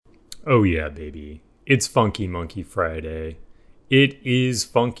Oh yeah, baby. It's Funky Monkey Friday. It is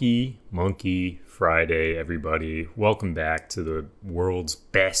Funky Monkey Friday, everybody. Welcome back to the world's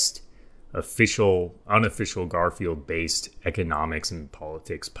best unofficial Garfield-based economics and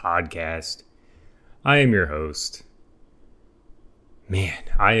politics podcast. I am your host. Man,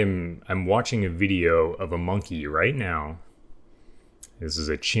 I'm watching a video of a monkey right now. This is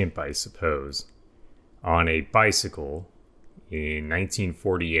a chimp, I suppose, on a bicycle in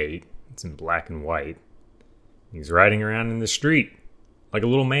 1948. It's in black and white. He's riding around in the street like a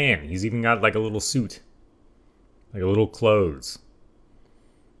little man. He's even got like a little suit, like a little clothes.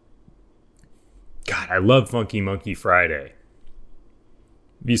 God, I love Funky Monkey Friday.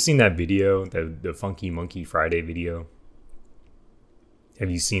 Have you seen that video, the Funky Monkey Friday video?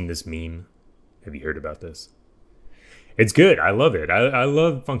 Have you seen this meme? Have you heard about this? It's good. I love it. I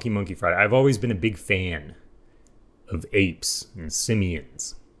love Funky Monkey Friday. I've always been a big fan of apes and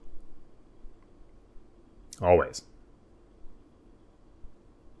simians. Always.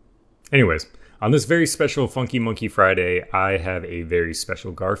 Anyways, on this very special Funky Monkey Friday, I have a very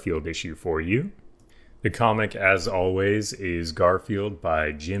special Garfield issue for you. The comic, as always, is Garfield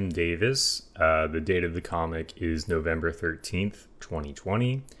by Jim Davis. The date of the comic is November 13th,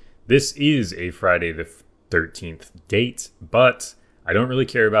 2020. This is a Friday the 13th date, but I don't really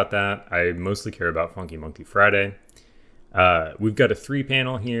care about that. I mostly care about Funky Monkey Friday. We've got a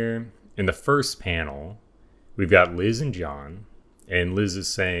 3-panel here. In the first panel, we've got Liz and John, and Liz is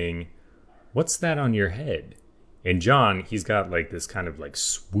saying, "What's that on your head?" And John, he's got like this kind of like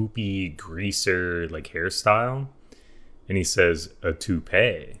swoopy greaser like hairstyle, and he says, "A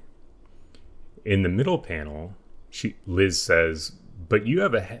toupee." In the middle panel, Liz says, "But you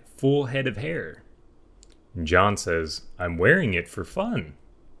have a full head of hair." And John says, "I'm wearing it for fun."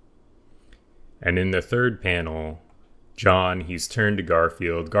 And in the third panel, John, he's turned to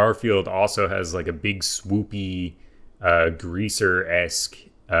Garfield. Garfield also has like a big swoopy greaser-esque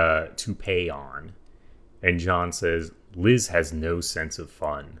toupee on. And John says, "Liz has no sense of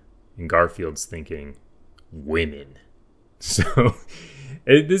fun." And Garfield's thinking, women. So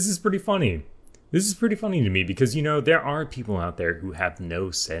this is pretty funny. This is pretty funny to me because, you know, there are people out there who have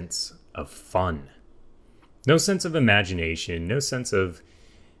no sense of fun. No sense of imagination. No sense of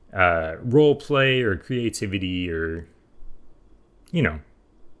role play or creativity or, you know,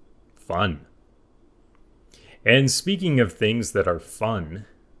 fun. And speaking of things that are fun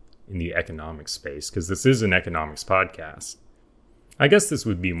in the economic space, because this is an economics podcast, I guess this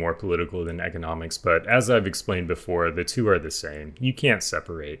would be more political than economics, but as I've explained before, the two are the same. You can't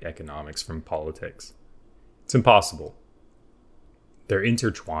separate economics from politics. It's impossible. They're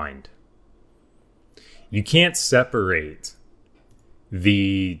intertwined. You can't separate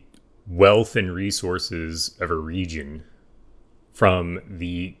the wealth and resources of a region from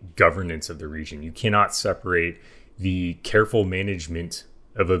the governance of the region. You cannot separate the careful management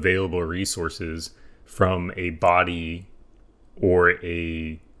of available resources from a body or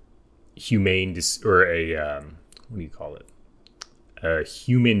a humane a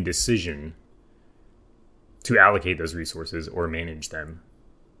human decision to allocate those resources or manage them.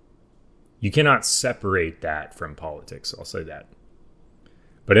 You cannot separate that from politics. I'll say that.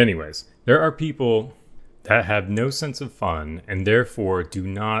 But anyways, there are people that have no sense of fun and therefore do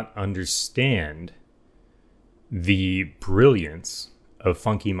not understand the brilliance of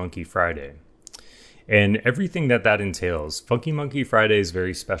Funky Monkey Friday. And everything that entails. Funky Monkey Friday is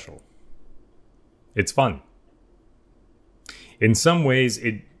very special. It's fun. In some ways,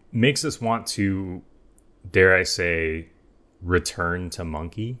 it makes us want to, dare I say, return to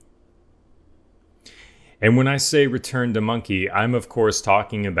monkey. And when I say return to monkey, I'm of course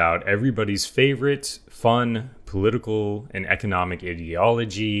talking about everybody's favorite fun political and economic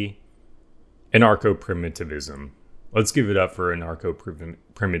ideology, anarcho-primitivism. Let's give it up for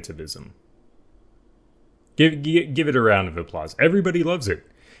anarcho-primitivism. Give it a round of applause. Everybody loves it.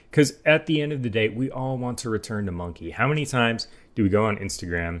 Because at the end of the day, we all want to return to monkey. How many times do we go on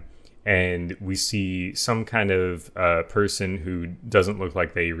Instagram and we see some kind of person who doesn't look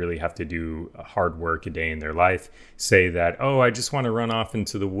like they really have to do hard work a day in their life say that, "Oh, I just want to run off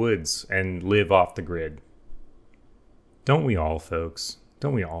into the woods and live off the grid"? Don't we all, folks?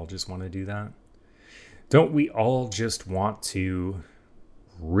 Don't we all just want to do that? Don't we all just want to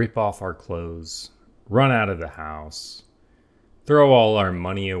rip off our clothes, run out of the house, throw all our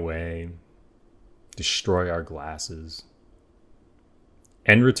money away, destroy our glasses,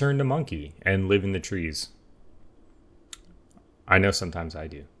 and return to monkey and live in the trees? I know sometimes I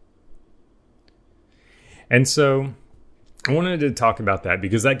do. And so I wanted to talk about that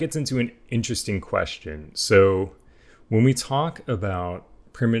because that gets into an interesting question. So when we talk about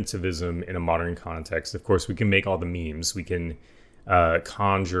primitivism in a modern context, of course, we can make all the memes. We can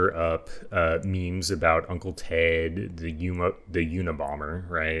conjure up memes about Uncle Ted, the Unabomber,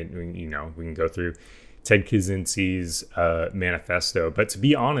 right? We can go through Ted Kaczynski's manifesto. But to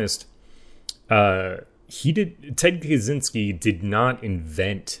be honest, Ted Kaczynski did not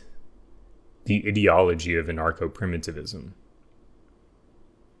invent the ideology of anarcho-primitivism.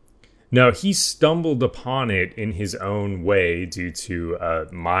 No, he stumbled upon it in his own way due to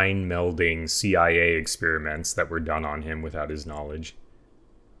mind-melding CIA experiments that were done on him without his knowledge.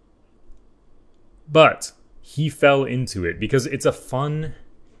 But he fell into it because it's a fun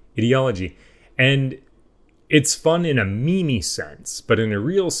ideology. And it's fun in a meme sense, but in a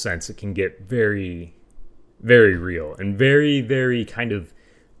real sense, it can get very, very real and very, very kind of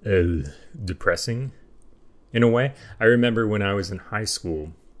depressing in a way. I remember when I was in high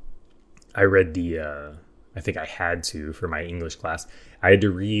school, I read I think I had to for my English class. I had to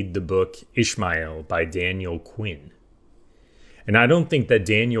read the book Ishmael by Daniel Quinn. And I don't think that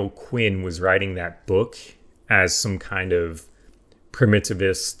Daniel Quinn was writing that book as some kind of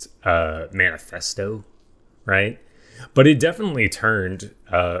primitivist manifesto, right? But it definitely turned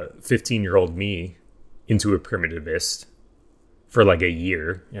 15-year-old me into a primitivist for like a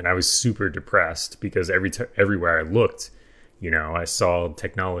year. And I was super depressed because everywhere I looked, I saw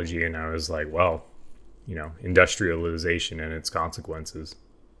technology and I was like, well, industrialization and its consequences.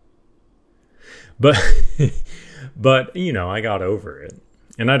 But, I got over it.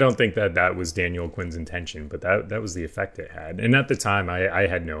 And I don't think that was Daniel Quinn's intention, but that was the effect it had. And at the time, I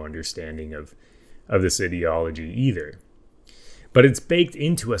had no understanding of this ideology either. But it's baked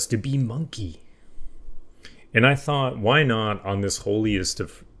into us to be monkey. And I thought, why not on this holiest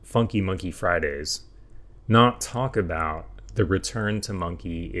of Funky Monkey Fridays, not talk about the return to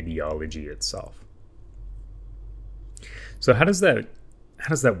monkey ideology itself? So how does that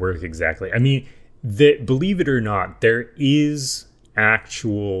work exactly? I mean, believe it or not, there is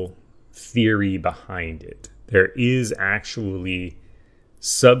actual theory behind it. There is actually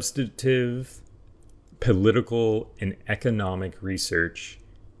substantive political and economic research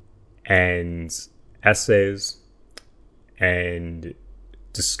and essays and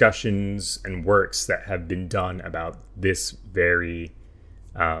discussions and works that have been done about this very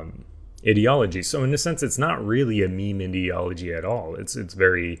ideology. So in a sense, it's not really a meme ideology at all. It's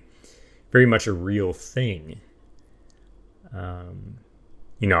very, very much a real thing.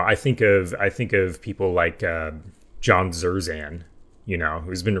 I think of people like John Zerzan,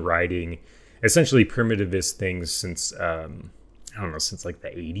 who's been writing essentially primitivist things since since like the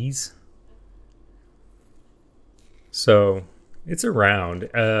 80s. So it's around.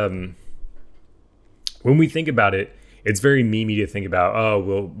 When we think about it, it's very memey to think about,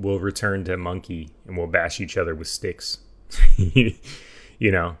 we'll return to monkey and we'll bash each other with sticks.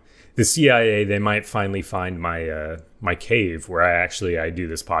 The CIA, they might finally find my cave where I do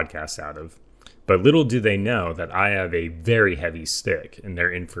this podcast out of. But little do they know that I have a very heavy stick and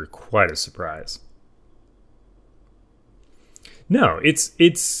they're in for quite a surprise. No, it's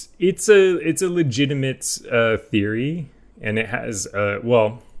a legitimate theory, and it has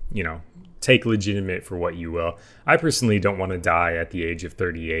take legitimate for what you will. I personally don't want to die at the age of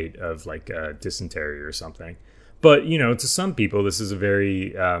 38 of like dysentery or something. But, to some people, this is a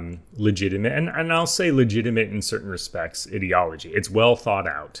very legitimate, and I'll say legitimate in certain respects, ideology. It's well thought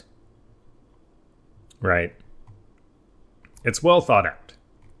out. Right? It's well thought out.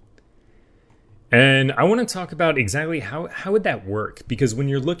 And I want to talk about exactly how would that work? Because when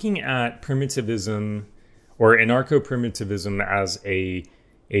you're looking at primitivism or anarcho-primitivism as a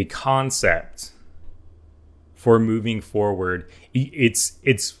concept for moving forward,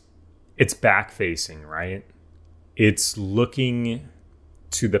 it's back-facing, right? It's looking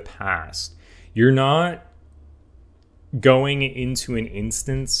to the past. You're not going into an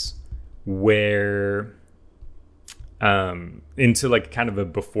instance where into like kind of a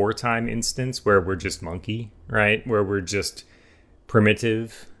before time instance where we're just monkey, right? Where we're just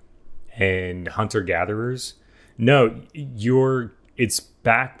primitive and hunter-gatherers. No, it's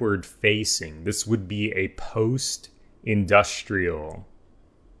backward facing. This would be a post-industrial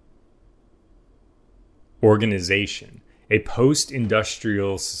organization, a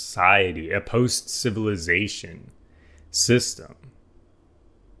post-industrial society, a post-civilization system.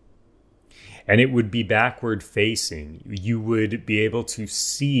 And it would be backward facing. You would be able to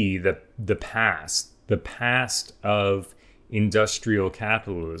see the past of industrial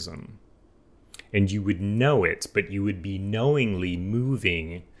capitalism. And you would know it, but you would be knowingly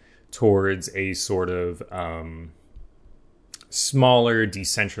moving towards a sort of smaller,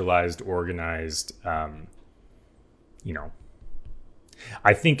 decentralized, organized,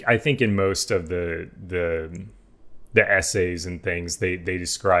 I think in most of the essays and things, they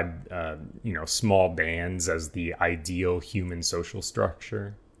describe small bands as the ideal human social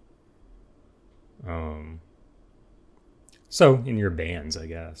structure. So in your bands, I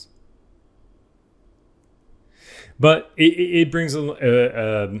guess. But it brings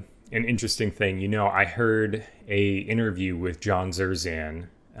an interesting thing. I heard a interview with John Zerzan,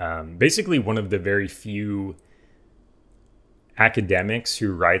 basically one of the very few academics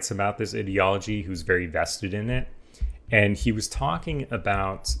who writes about this ideology, who's very vested in it. And he was talking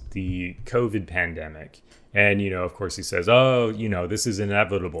about the COVID pandemic. And, of course, he says, oh, this is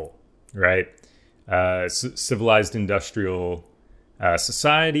inevitable, right? Civilized industrial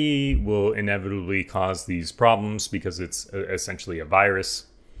society will inevitably cause these problems because it's essentially a virus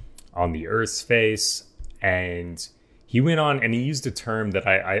on the Earth's face. And he went on and he used a term that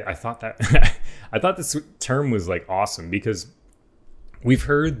I thought that I thought this term was like awesome, because we've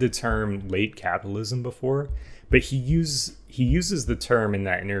heard the term late capitalism before, but he uses the term in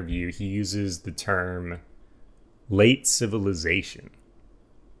that interview. He uses the term late civilization,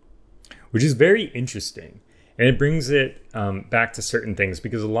 which is very interesting. And it brings it back to certain things,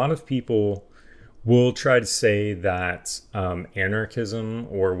 because a lot of people will try to say that anarchism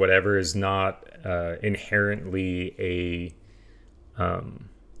or whatever is not inherently a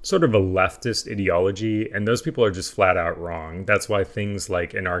sort of a leftist ideology. And those people are just flat out wrong. That's why things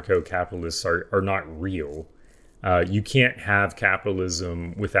like anarcho-capitalists are not real. You can't have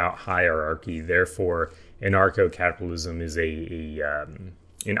capitalism without hierarchy. Therefore, anarcho-capitalism is an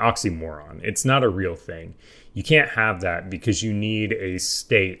oxymoron. It's not a real thing. You can't have that because you need a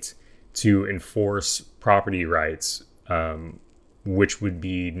state to enforce property rights, which would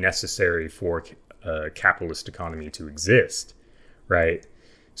be necessary for a capitalist economy to exist, right?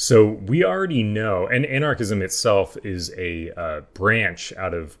 So we already know, and anarchism itself is a branch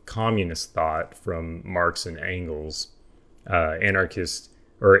out of communist thought from Marx and Engels. Anarchism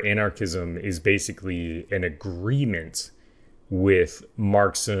is basically an agreement with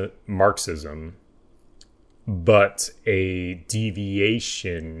Marxism, but a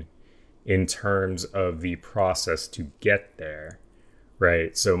deviation in terms of the process to get there,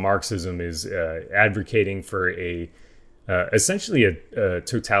 right? So Marxism is advocating for essentially a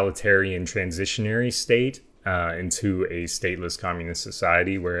totalitarian transitionary state into a stateless communist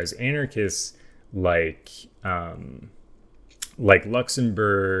society, whereas anarchists like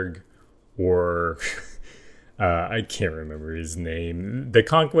Luxemburg or I can't remember his name, The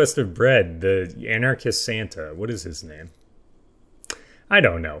Conquest of Bread, the anarchist Santa. What is his name? I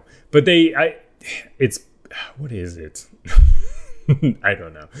don't know, but what is it? I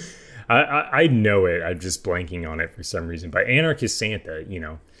don't know. I know it. I'm just blanking on it for some reason. But anarchist Santa,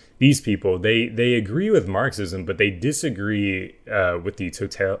 these people, they agree with Marxism, but they disagree with the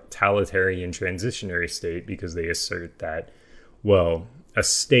totalitarian transitionary state, because they assert that, well, a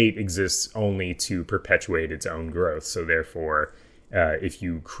state exists only to perpetuate its own growth. So therefore, if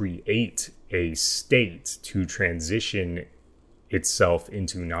you create a state to transition itself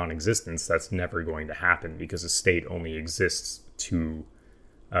into non-existence, that's never going to happen, because a state only exists to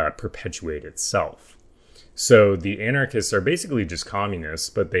perpetuate itself. So the anarchists are basically just communists,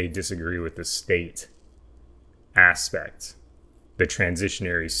 but they disagree with the state aspect, the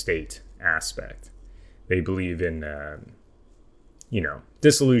transitionary state aspect. They believe in,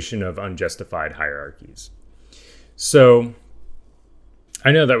 dissolution of unjustified hierarchies. So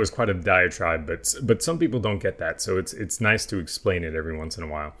I know that was quite a diatribe, but some people don't get that. So it's nice to explain it every once in a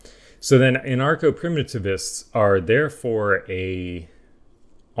while. So then anarcho-primitivists are therefore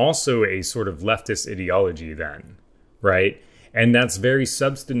also a sort of leftist ideology then, right? And that's very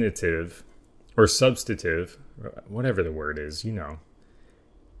substantive, whatever the word is,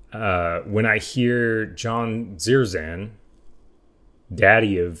 When I hear John Zerzan,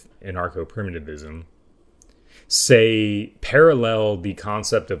 daddy of anarcho-primitivism, parallel the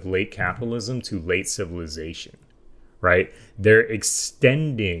concept of late capitalism to late civilization, right? They're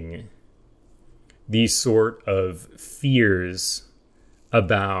extending these sort of fears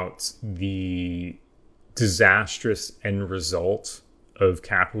about the disastrous end result of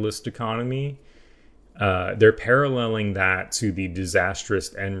capitalist economy. They're paralleling that to the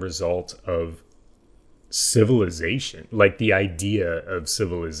disastrous end result of civilization, like the idea of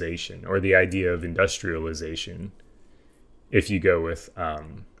civilization or the idea of industrialization. If you go with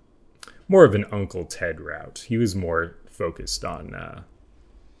more of an Uncle Ted route, he was more focused on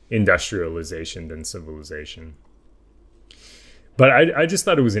industrialization than civilization. But I just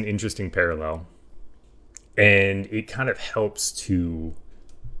thought it was an interesting parallel, and it kind of helps to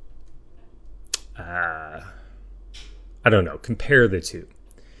I don't know, compare the two.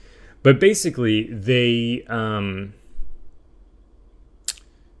 But basically, they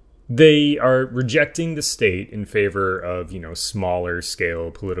are rejecting the state in favor of, smaller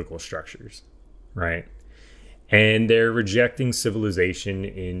scale political structures, right? And they're rejecting civilization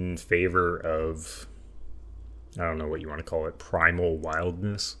in favor of, I don't know what you want to call it, primal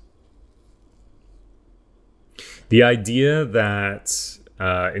wildness. The idea that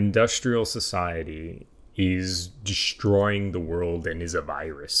industrial society is destroying the world and is a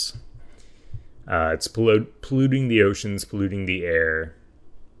virus. It's polluting the oceans, polluting the air,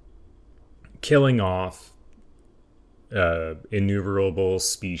 killing off innumerable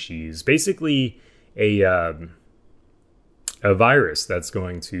species. Basically, a virus that's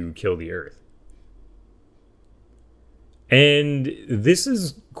going to kill the earth. And this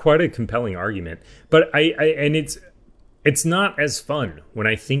is quite a compelling argument, but it's not as fun when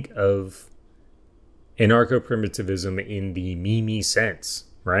I think of anarcho-primitivism in the meme sense,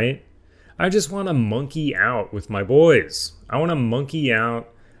 right? I just want to monkey out with my boys. I want to monkey out.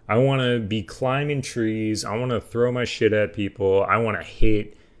 I want to be climbing trees. I want to throw my shit at people. I want to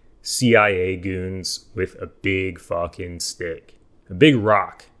hit CIA goons with a big fucking stick, a big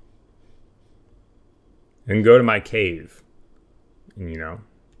rock, and go to my cave and,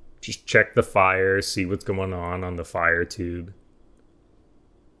 just check the fire, see what's going on the fire tube,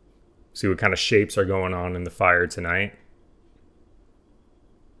 see what kind of shapes are going on in the fire tonight.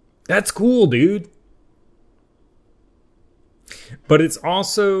 That's cool, dude. But it's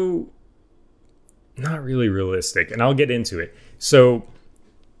also not really realistic, and I'll get into it. So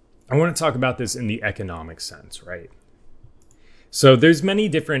I want to talk about this in the economic sense, right? So there's many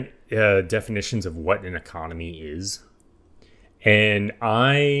different definitions of what an economy is. And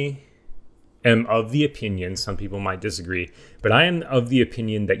I am of the opinion, some people might disagree, but I am of the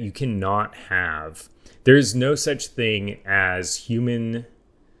opinion that you cannot have, there is no such thing as human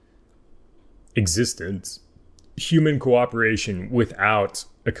existence, human cooperation without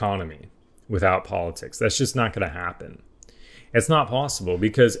economy, without politics. That's just not going to happen. It's not possible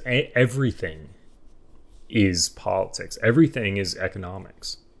because everything is politics. Everything is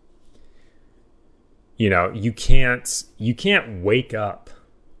economics. You can't wake up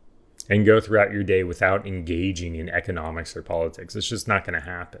and go throughout your day without engaging in economics or politics. It's just not going to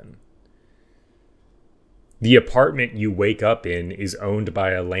happen. The apartment you wake up in is owned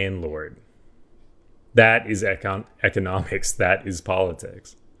by a landlord. That is economics. That is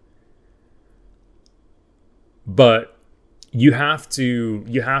politics. But you have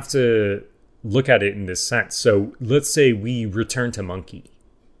to look at it in this sense. So let's say we return to monkey,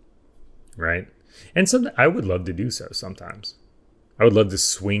 right? And I would love to do so sometimes. I would love to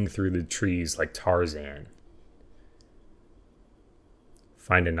swing through the trees like Tarzan.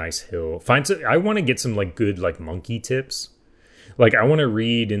 Find a nice hill. I want to get some good monkey tips. I want to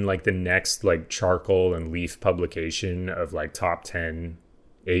read in the next charcoal and leaf publication of top 10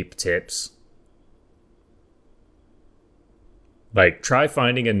 ape tips. Try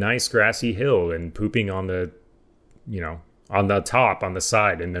finding a nice grassy hill and pooping on the, on the top, on the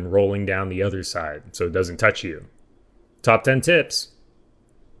side, and then rolling down the other side so it doesn't touch you. Top 10 tips.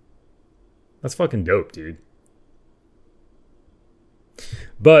 That's fucking dope, dude.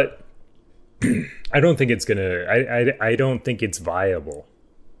 But I don't think it's I don't think it's viable.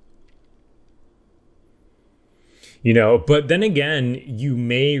 But then again, you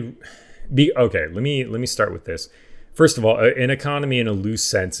may be, okay, let me start with this. First of all, an economy in a loose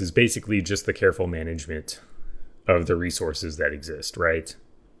sense is basically just the careful management of the resources that exist, right?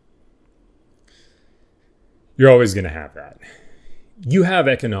 You're always going to have that. You have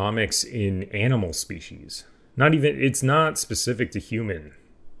economics in animal species. It's not specific to humanity.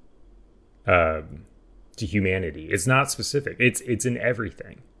 It's not specific. It's in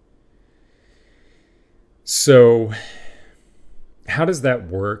everything. So how does that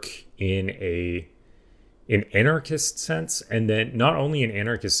work in an anarchist sense? And then not only an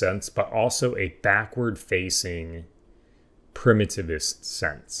anarchist sense, but also a backward facing primitivist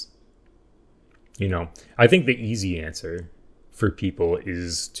sense. I think the easy answer for people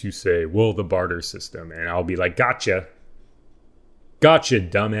is to say, well, the barter system. And I'll be like, gotcha,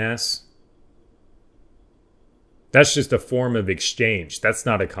 dumbass. That's just a form of exchange. That's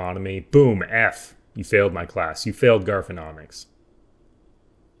not economy. Boom, F. You failed my class. You failed Garphonomics.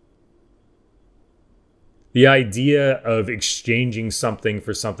 The idea of exchanging something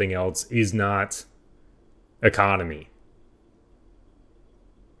for something else is not economy.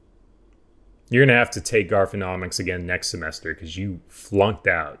 You're going to have to take Garphonomics again next semester because you flunked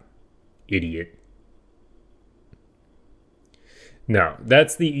out, idiot. No,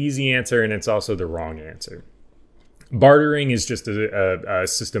 that's the easy answer, and it's also the wrong answer. Bartering is just a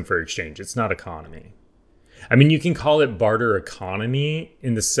system for exchange. It's not economy. I mean, you can call it barter economy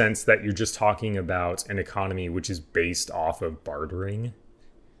in the sense that you're just talking about an economy which is based off of bartering,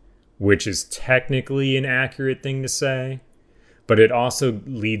 which is technically an accurate thing to say, but it also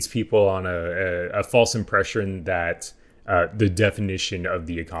leads people on a false impression that the definition of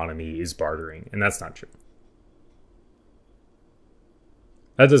the economy is bartering, and that's not true.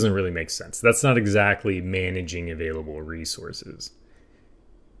 That doesn't really make sense. That's not exactly managing available resources.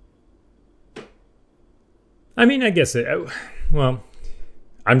 I mean, I guess well,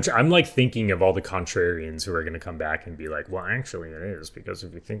 I'm like thinking of all the contrarians who are going to come back and be like, well, actually it is, because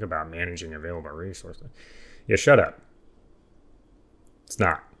if you think about managing available resources, yeah, shut up. It's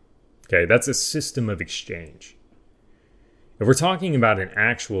not. Okay, that's a system of exchange. If we're talking about an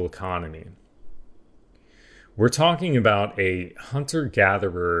actual economy, we're talking about a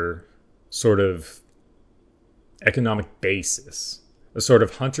hunter-gatherer sort of economic basis, a sort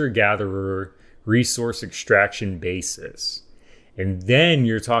of hunter-gatherer resource extraction basis. And then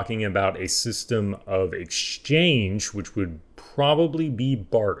you're talking about a system of exchange, which would probably be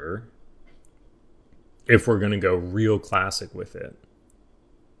barter, if we're going to go real classic with it.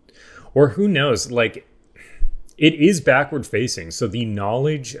 Or who knows, like, it is backward facing. So the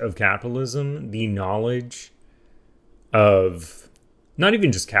knowledge of capitalism, the knowledge of not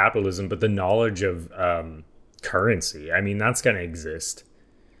even just capitalism, but the knowledge of currency, I mean, that's going to exist.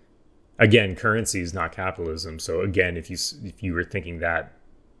 Again, currency is not capitalism. So again, if you were thinking that,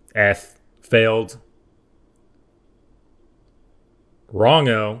 F failed.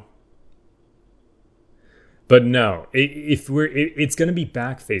 Wrongo. But no, it's going to be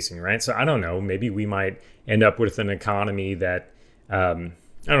back facing, right? So I don't know. Maybe we might end up with an economy that, I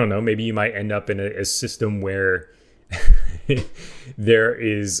don't know. Maybe you might end up in a system where there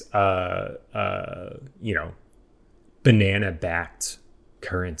is, banana backed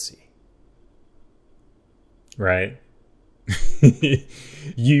currency, right?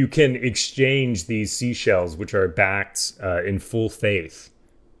 You can exchange these seashells, which are backed in full faith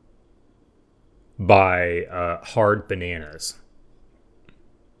by hard bananas.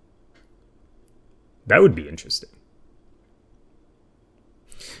 That would be interesting.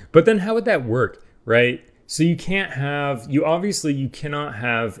 But then how would that work, right? So you cannot have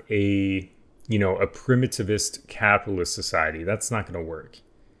a primitivist capitalist society. That's not going to work.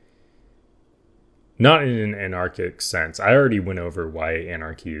 Not in an anarchic sense. I already went over why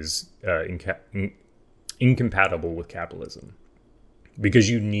anarchy is incompatible with capitalism. Because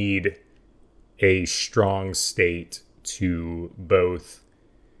you need a strong state to both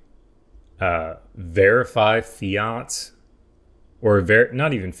verify fiat, or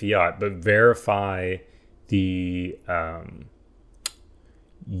not even fiat, but verify the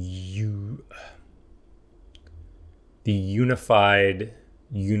unified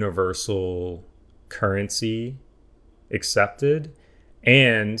universal currency accepted,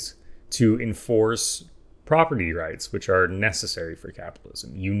 and to enforce property rights, which are necessary for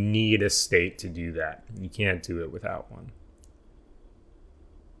capitalism. You need a state to do that. You can't do it without one.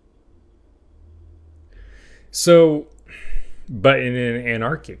 So, but in an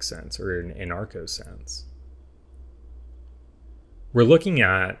anarchic sense, or an anarcho sense, we're looking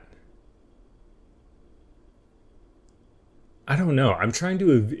at, I don't know, I'm trying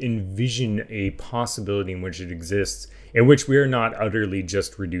to envision a possibility in which it exists, in which we are not utterly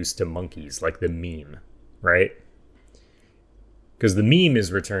just reduced to monkeys, like the meme, right? Because the meme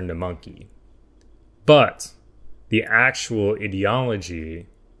is return to monkey. But the actual ideology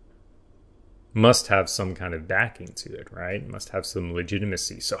must have some kind of backing to it, right? Must have some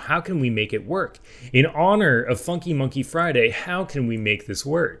legitimacy. So how can we make it work? In honor of Funky Monkey Friday, how can we make this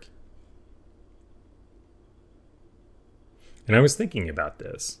work? And I was thinking about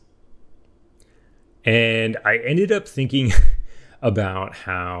this. And I ended up thinking about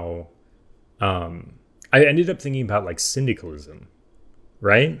how... I ended up thinking about like syndicalism,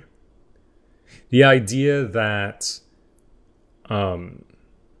 right? The idea that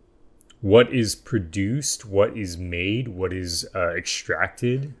what is produced, what is made, what is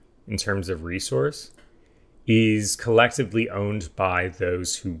extracted in terms of resource is collectively owned by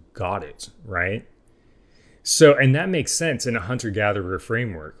those who got it, right? So, and that makes sense in a hunter-gatherer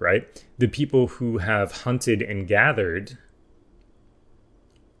framework, right? The people who have hunted and gathered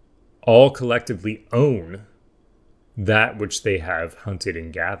all collectively own that which they have hunted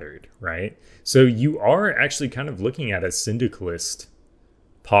and gathered, right? So you are actually kind of looking at a syndicalist,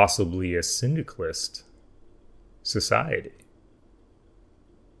 possibly a syndicalist society.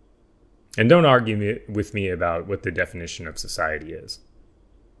 And don't argue with me about what the definition of society is.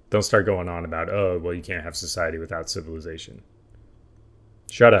 Don't start going on about, oh, well, you can't have society without civilization.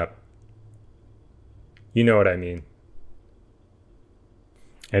 Shut up. You know what I mean.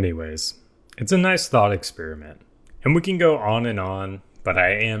 Anyways, it's a nice thought experiment. And we can go on, but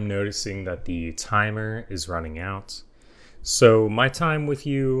I am noticing that the timer is running out. So my time with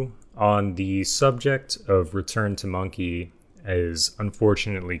you on the subject of Return to Monkey is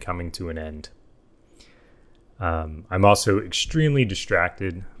unfortunately coming to an end. I'm also extremely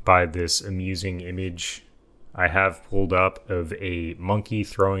distracted by this amusing image I have pulled up of a monkey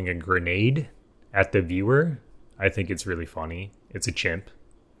throwing a grenade at the viewer. I think it's really funny. It's a chimp.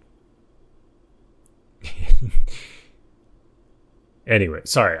 Anyway,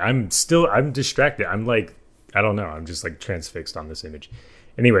 sorry, I'm distracted. I'm like, I don't know. I'm just like transfixed on this image.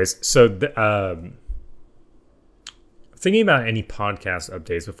 Anyways, so thinking about any podcast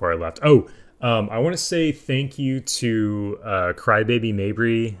updates before I left. I want to say thank you to Crybaby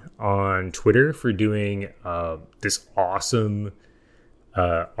Mabry on Twitter for doing this awesome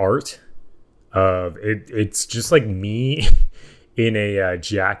art of it. It's just like me in a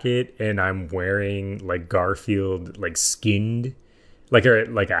jacket, and I'm wearing like Garfield, like skinned, like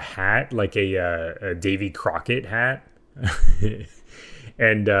a hat, like a Davy Crockett hat.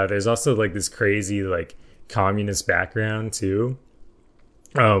 And there's also like this crazy like communist background too.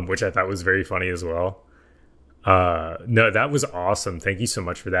 Which I thought was very funny as well. No, that was awesome. Thank you so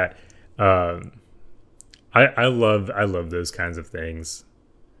much for that. I love those kinds of things.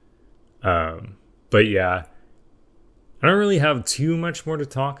 But yeah, I don't really have too much more to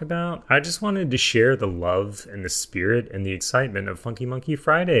talk about. I just wanted to share the love and the spirit and the excitement of Funky Monkey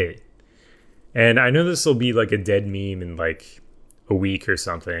Friday. And I know this will be like a dead meme in like a week or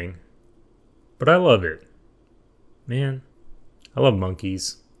something, but I love it. Man, I love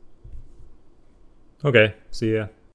monkeys. Okay, see ya.